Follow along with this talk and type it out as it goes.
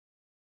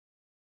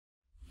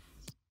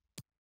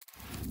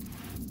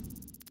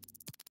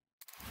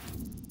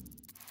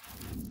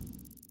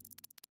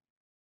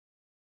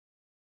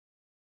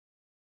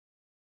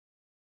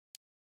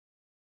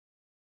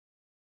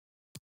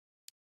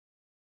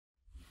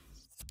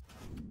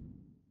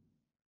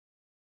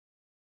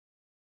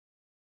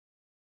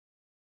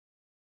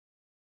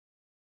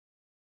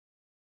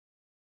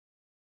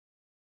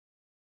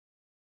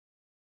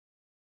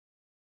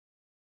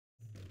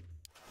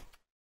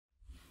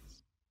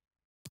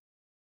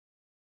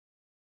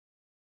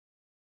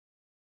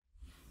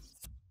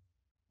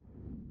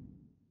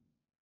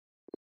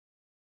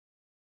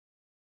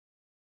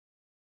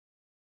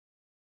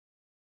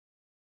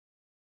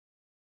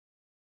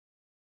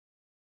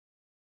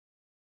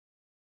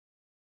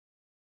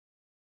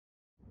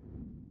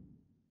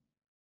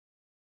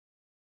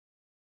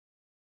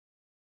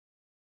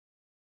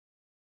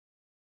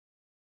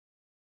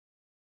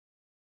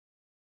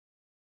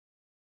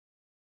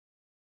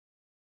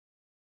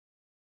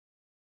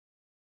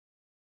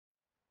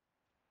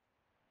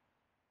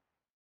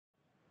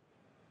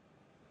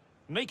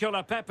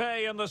Nicola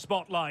Pepe in the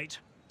spotlight.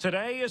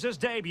 Today is his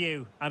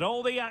debut, and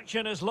all the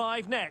action is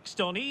live next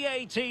on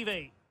EA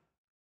TV.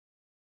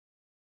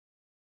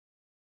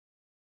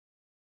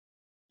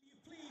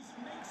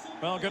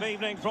 Well, good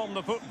evening from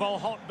the football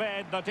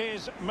hotbed that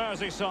is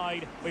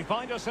Merseyside. We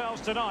find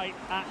ourselves tonight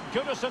at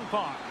Goodison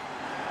Park.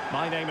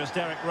 My name is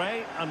Derek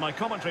Ray, and my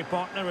commentary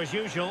partner, as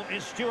usual,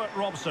 is Stuart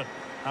Robson.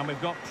 And we've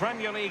got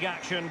Premier League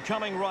action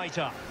coming right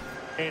up.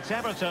 It's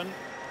Everton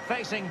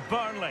facing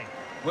Burnley.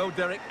 Well,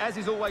 Derek, as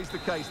is always the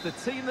case, the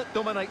team that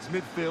dominates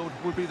midfield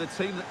will be the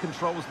team that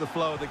controls the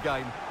flow of the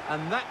game.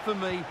 And that, for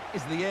me,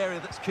 is the area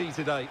that's key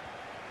today.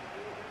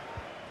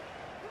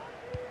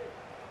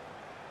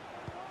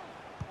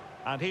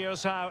 And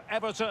here's how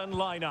Everton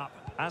line up.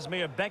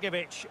 Asmir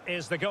Begovic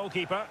is the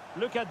goalkeeper.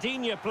 Luca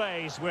Digne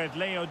plays with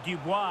Leo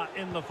Dubois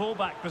in the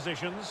fullback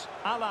positions.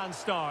 Alan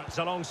starts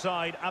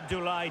alongside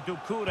Abdoulaye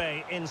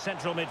Doucouré in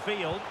central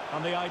midfield.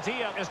 And the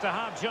idea is to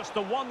have just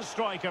the one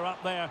striker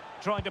up there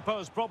trying to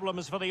pose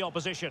problems for the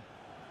opposition.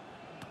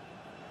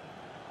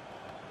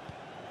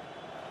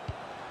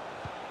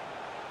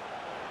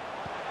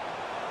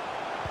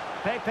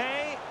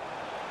 Pepe.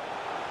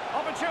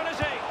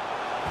 Opportunity.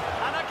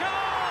 And a goal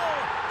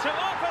to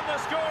open the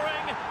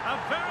scoring. A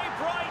very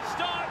bright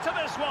start to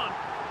this one.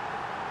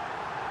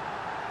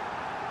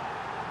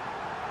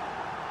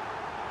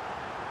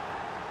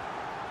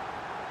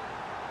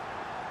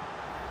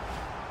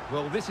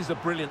 Well, this is a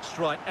brilliant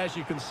strike, as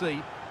you can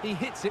see. He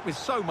hits it with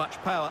so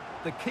much power.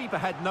 The keeper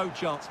had no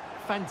chance.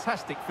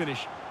 Fantastic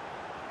finish.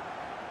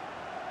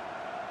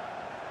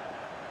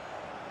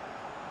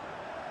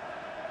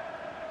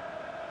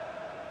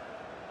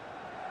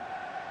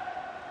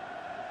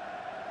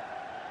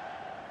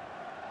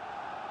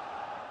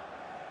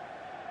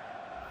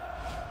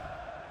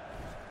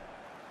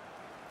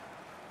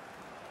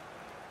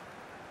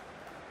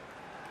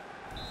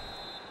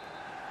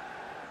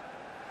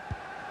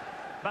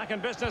 Back in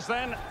business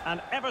then,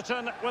 and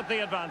Everton with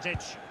the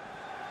advantage.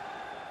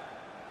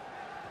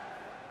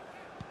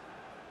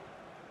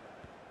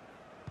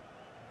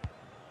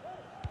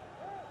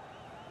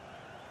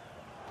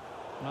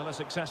 Well, a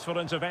successful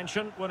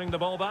intervention, winning the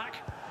ball back.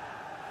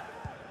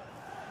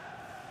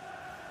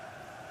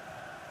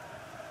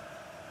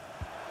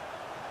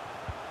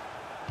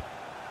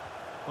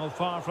 Well,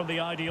 far from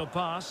the ideal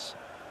pass.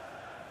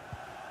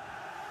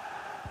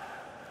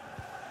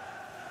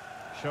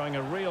 Showing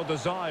a real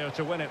desire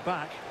to win it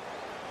back.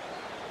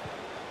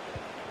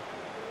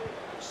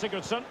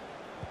 Sigurdsson.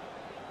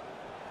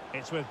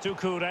 It's with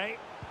Doucouré.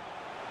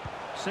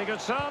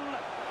 Sigurdsson.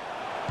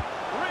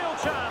 Real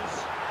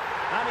chance.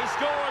 And he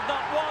scored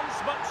not once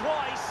but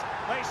twice.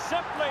 They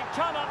simply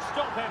cannot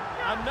stop him.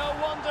 And no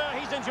wonder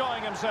he's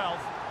enjoying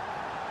himself.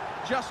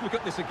 Just look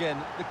at this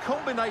again. The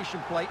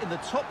combination play in the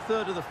top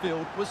third of the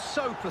field was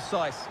so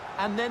precise.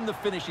 And then the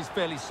finish is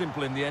fairly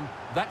simple in the end.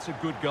 That's a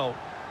good goal.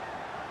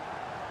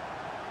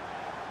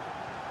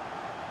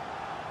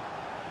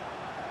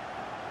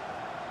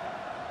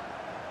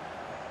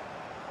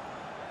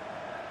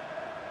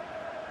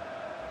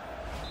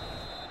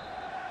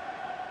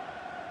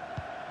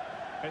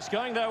 It's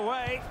going their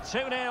way,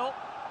 2-0.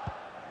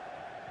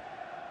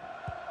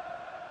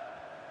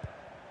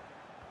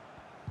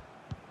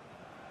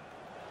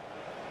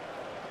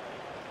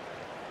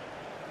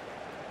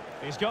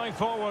 He's going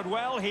forward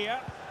well here.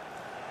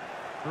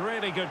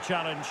 Really good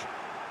challenge.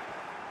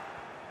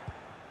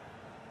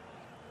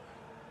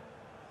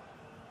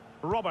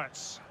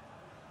 Roberts.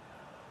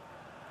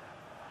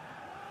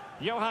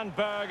 Johan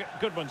Berg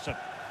Goodmanson.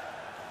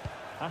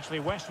 Ashley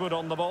Westwood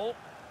on the ball.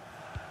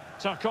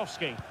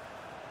 Tarkowski.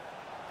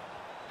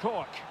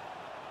 Cork.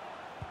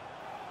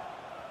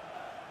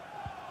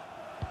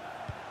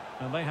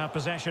 And they have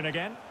possession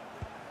again.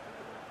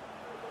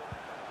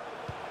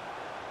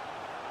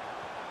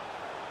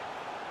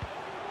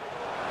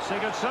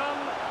 Sigurdsson.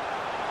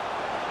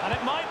 And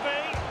it might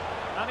be.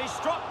 And he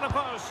struck the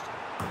post.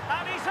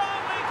 And he's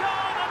only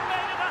gone and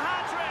made it a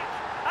hat-trick.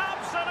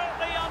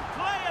 Absolutely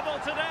unplayable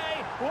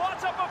today.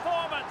 What a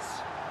performance.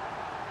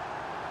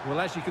 Well,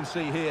 as you can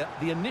see here,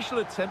 the initial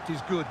attempt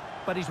is good,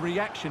 but his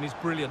reaction is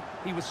brilliant.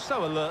 He was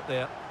so alert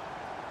there.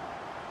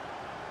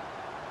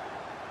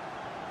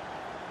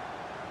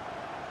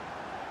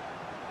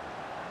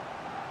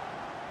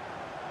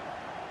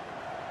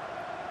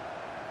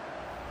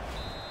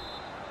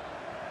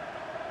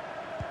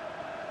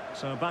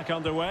 So back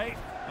underway,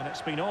 and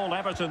it's been all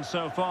Everton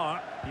so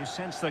far. You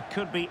sense there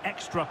could be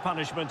extra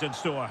punishment in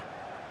store.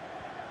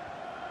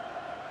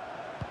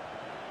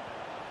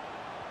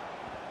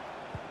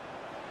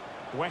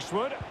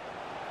 Westwood.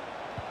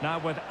 Now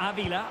with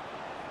Avila.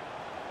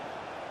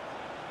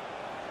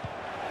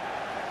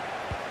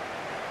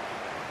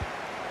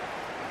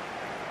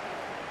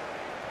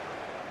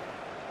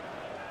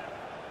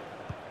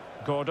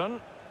 Gordon.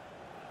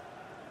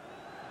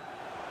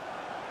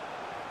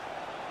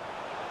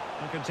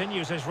 And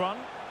continues his run.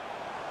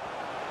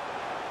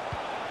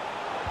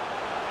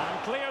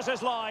 And clears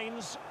his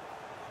lines.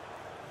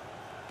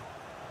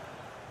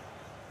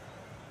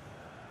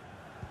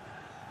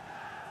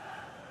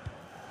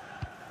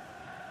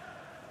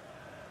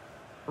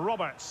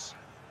 Roberts.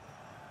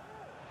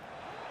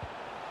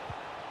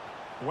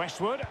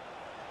 Westwood.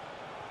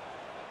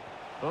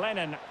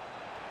 Lennon.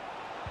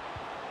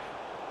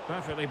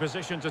 Perfectly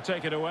positioned to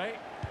take it away.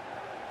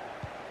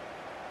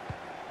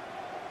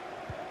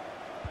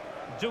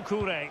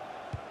 Doucouré.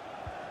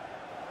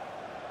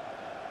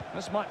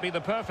 This might be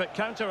the perfect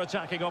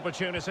counter-attacking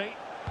opportunity.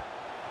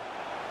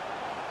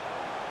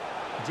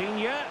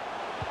 Digne.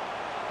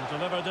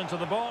 Delivered into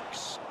the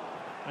box.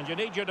 And you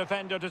need your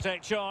defender to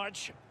take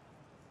charge.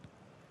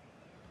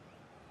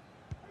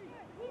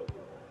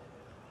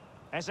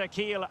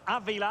 Ezequiel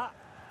Avila.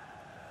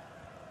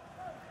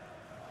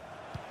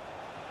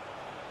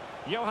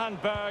 Johan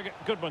Berg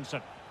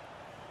Gudmundsson.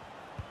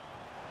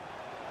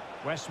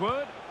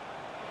 Westwood.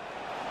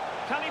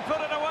 Can he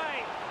put it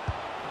away?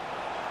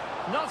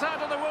 Not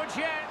out of the woods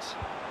yet.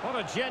 What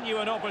a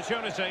genuine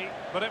opportunity,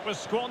 but it was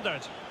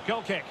squandered.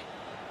 Goal kick.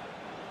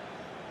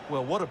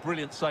 Well, what a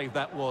brilliant save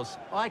that was.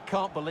 I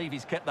can't believe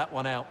he's kept that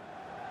one out.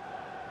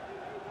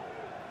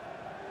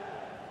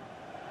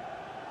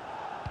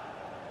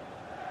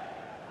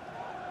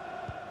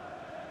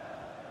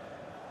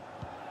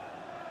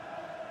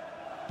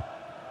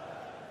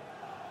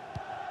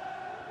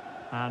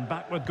 And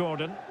back with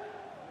Gordon.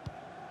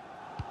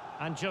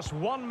 And just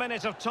 1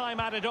 minute of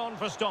time added on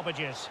for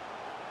stoppages.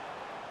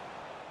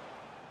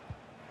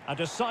 A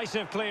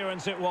decisive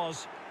clearance it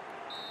was.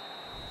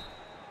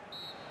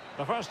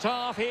 The first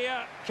half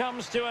here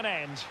comes to an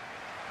end.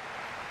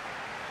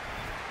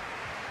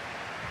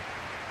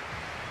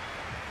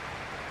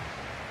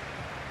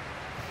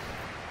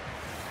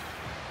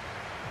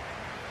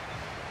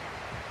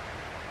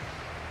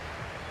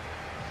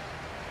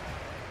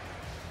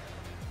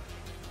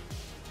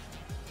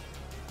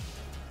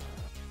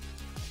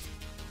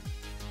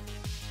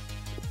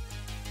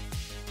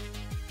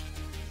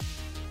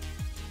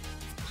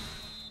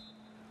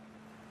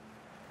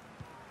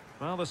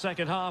 Well, the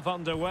second half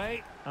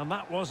underway, and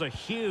that was a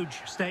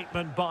huge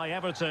statement by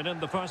Everton in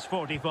the first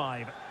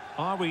 45.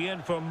 Are we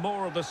in for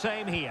more of the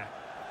same here?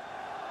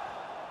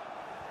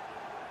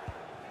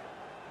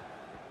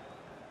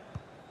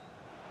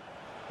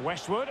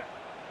 Westwood.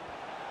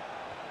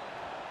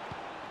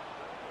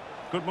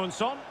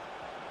 Gudmundsson.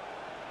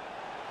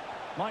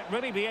 Might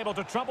really be able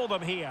to trouble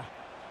them here.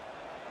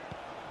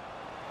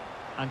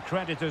 And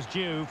credit is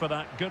due for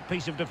that good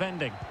piece of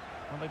defending.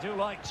 And they do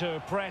like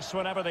to press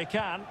whenever they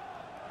can.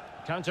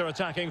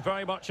 Counter-attacking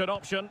very much an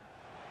option.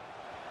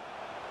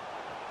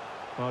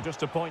 Well, just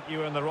to point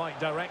you in the right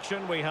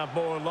direction, we have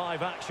more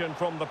live action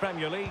from the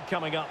Premier League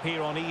coming up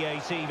here on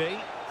EA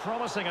TV.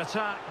 Promising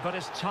attack, but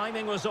his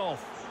timing was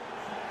off.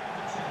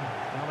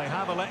 Well, they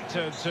have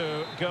elected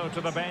to go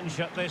to the bench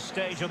at this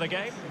stage of the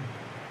game.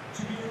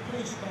 To be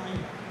replaced by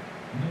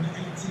number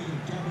 18,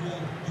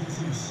 Gabriel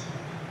Jesus.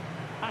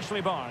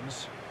 Ashley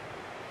Barnes.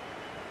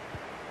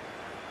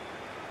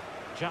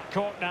 Jack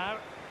Court now.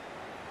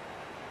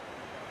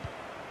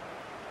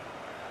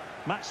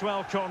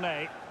 Maxwell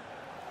Cornet.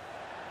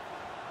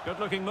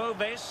 Good-looking move,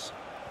 this.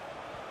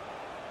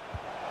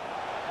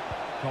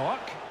 Cork.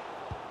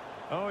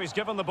 Oh, he's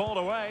given the ball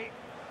away.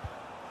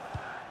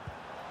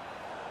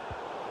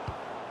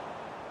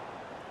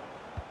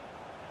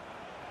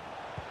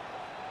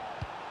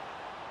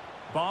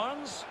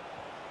 Barnes.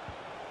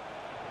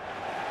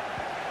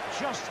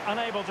 Just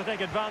unable to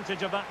take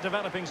advantage of that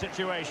developing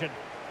situation.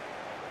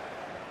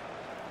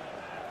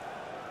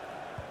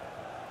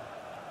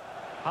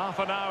 Half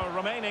an hour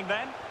remaining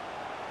then.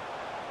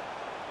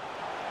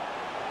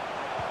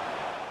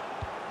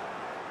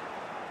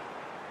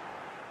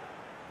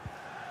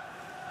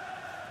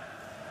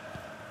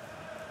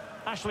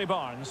 Ashley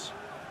Barnes.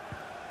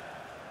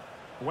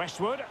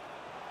 Westwood.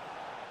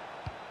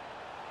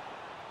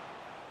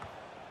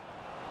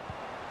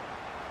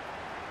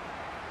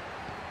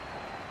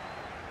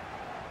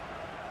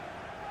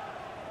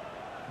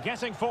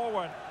 Getting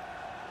forward.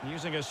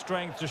 Using his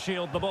strength to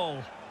shield the ball.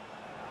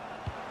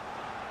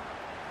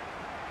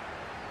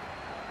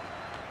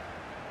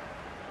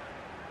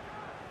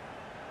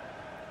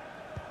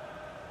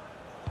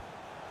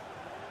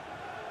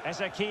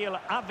 Ezequiel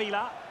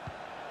Avila.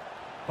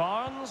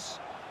 Barnes.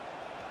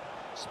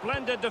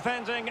 Splendid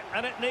defending,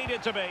 and it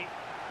needed to be.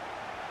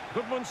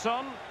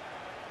 Gudmundsson.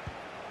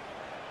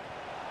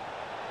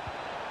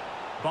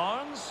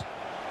 Barnes.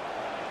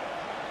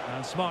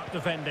 And smart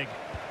defending.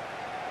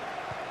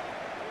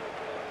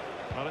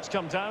 Well, it's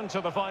come down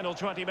to the final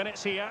 20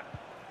 minutes here.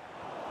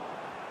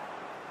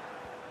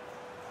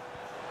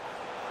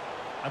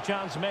 A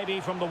chance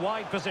maybe from the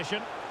wide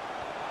position.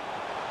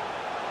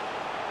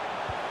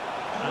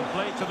 And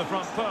played to the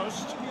front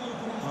post.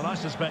 Well, I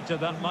suspected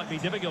that might be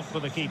difficult for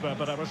the keeper,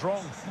 but I was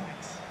wrong.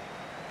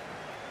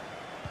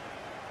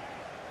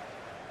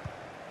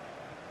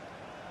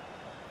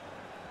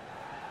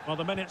 Well,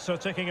 the minutes are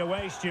ticking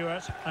away,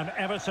 Stuart, and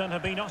Everton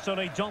have been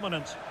utterly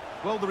dominant.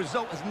 Well, the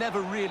result has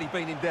never really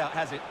been in doubt,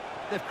 has it?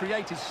 They've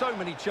created so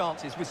many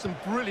chances with some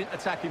brilliant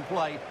attacking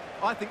play.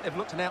 I think they've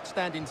looked an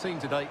outstanding team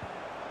today.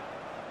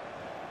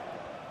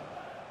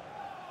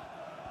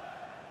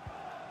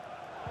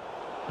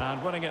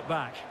 And winning it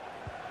back.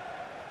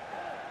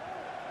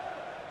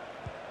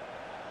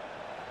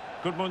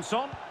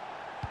 Gudmundsson.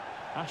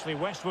 Ashley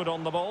Westwood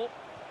on the ball.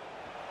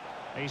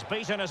 He's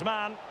beaten his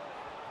man.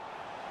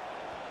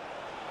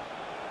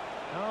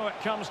 Oh, it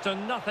comes to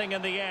nothing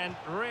in the end.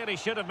 Really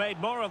should have made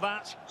more of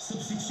that.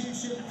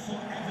 Substitution for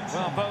Everton.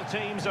 Well, both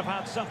teams have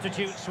had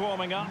substitutes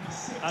swarming up,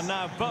 and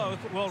now both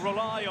will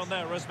rely on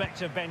their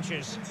respective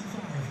benches.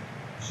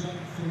 25,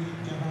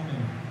 Jean-Philippe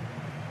Gavamin.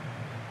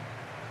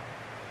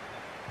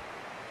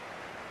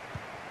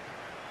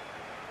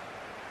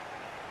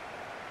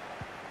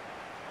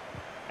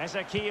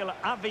 Ezequiel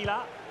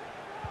Avila,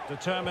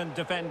 determined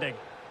defending.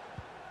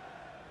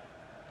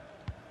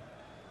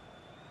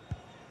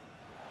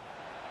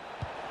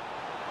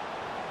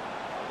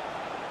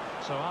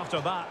 So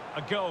after that,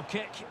 a goal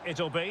kick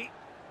it'll be.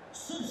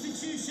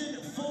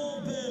 Substitution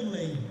for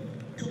Burnley.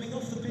 Coming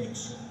off the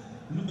pitch,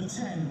 number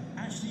 10,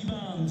 Ashley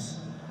Barnes.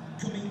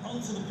 Coming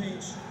onto the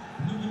pitch,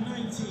 number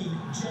 19,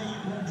 Jay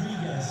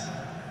Rodriguez.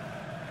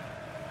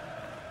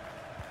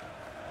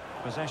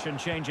 Possession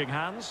changing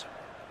hands.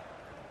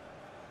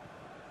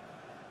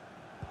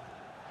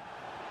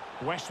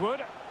 Westwood.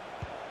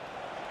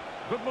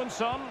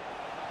 Gudmundsson.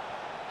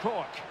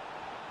 Cork.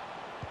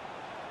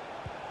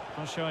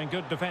 Not showing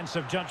good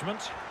defensive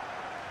judgment.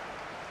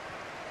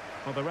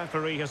 Well, the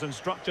referee has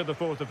instructed the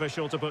fourth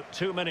official to put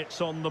 2 minutes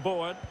on the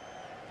board.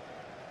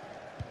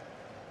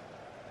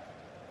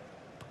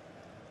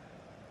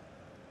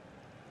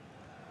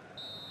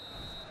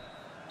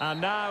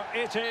 And now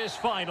it is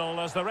final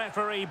as the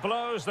referee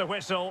blows the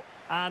whistle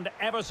and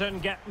Everton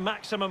get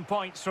maximum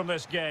points from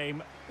this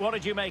game. What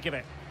did you make of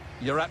it?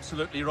 You're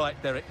absolutely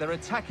right, Derek. Their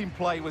attacking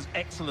play was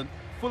excellent,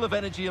 full of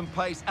energy and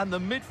pace, and the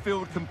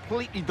midfield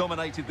completely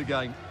dominated the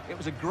game. It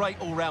was a great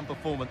all-round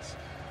performance.